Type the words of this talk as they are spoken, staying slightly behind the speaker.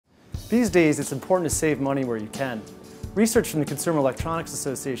These days, it's important to save money where you can. Research from the Consumer Electronics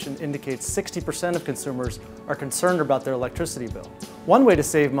Association indicates 60% of consumers are concerned about their electricity bill. One way to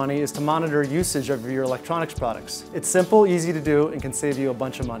save money is to monitor usage of your electronics products. It's simple, easy to do, and can save you a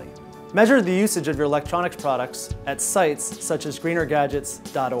bunch of money. Measure the usage of your electronics products at sites such as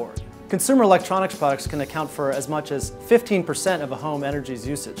greenergadgets.org. Consumer electronics products can account for as much as 15% of a home energy's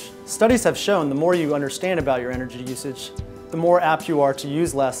usage. Studies have shown the more you understand about your energy usage, the more apt you are to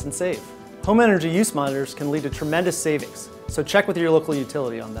use less and save. Home energy use monitors can lead to tremendous savings, so check with your local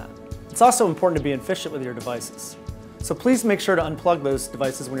utility on that. It's also important to be efficient with your devices. So please make sure to unplug those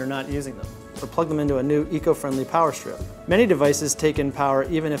devices when you're not using them, or plug them into a new eco-friendly power strip. Many devices take in power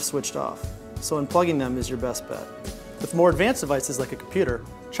even if switched off, so unplugging them is your best bet. With more advanced devices like a computer,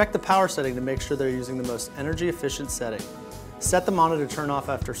 check the power setting to make sure they're using the most energy efficient setting. Set the monitor to turn off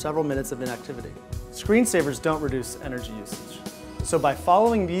after several minutes of inactivity. Screensavers don't reduce energy usage. So by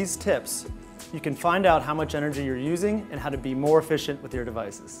following these tips, you can find out how much energy you're using and how to be more efficient with your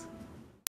devices.